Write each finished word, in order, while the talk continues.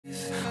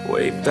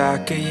way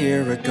back a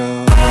year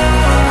ago.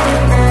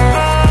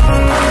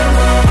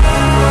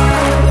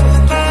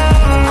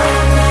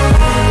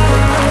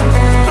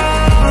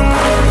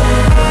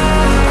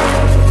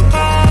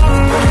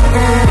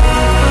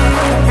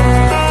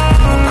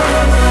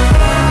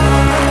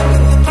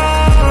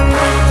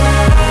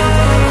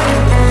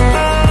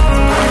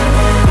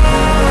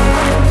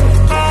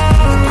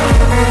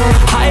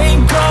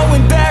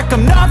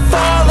 I'm not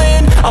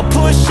falling, I'll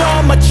push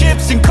all my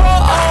chips and call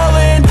all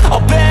in. I'll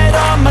bet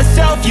on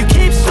myself, you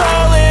keep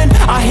stalling.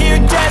 I hear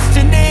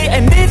destiny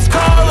and it's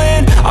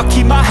calling. I'll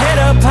keep my head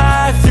up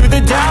high through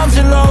the downs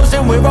and lows.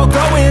 And we're all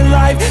going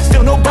life,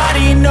 still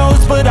nobody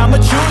knows. But I'ma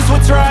choose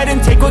what's right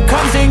and take what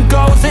comes and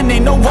goes. And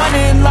ain't no one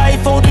in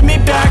life holding me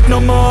back no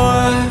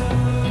more.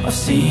 I've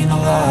seen a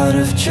lot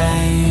of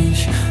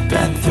change,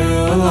 been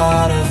through a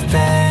lot of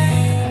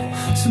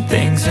pain. Some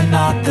things are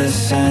not the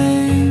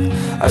same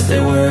as they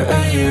were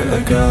a year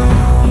ago,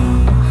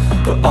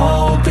 but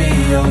all will be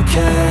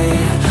okay.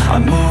 I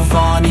move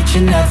on each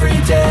and every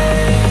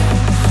day.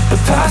 The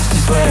past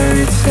is where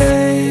it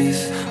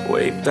stays,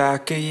 way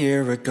back a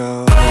year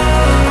ago.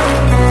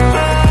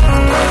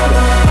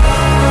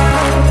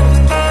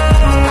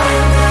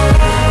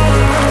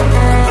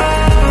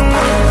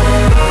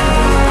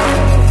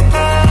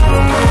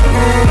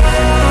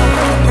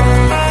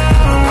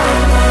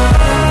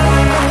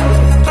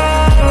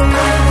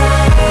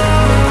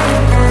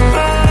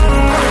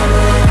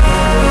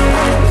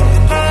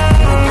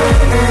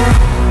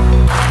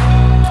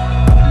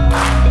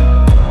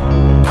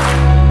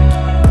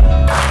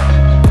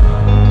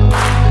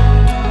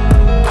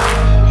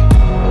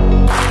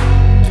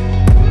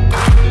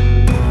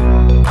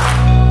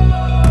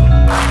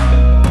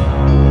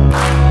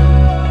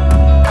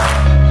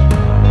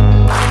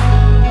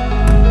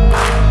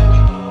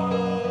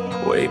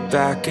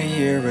 Back a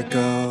year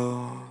ago.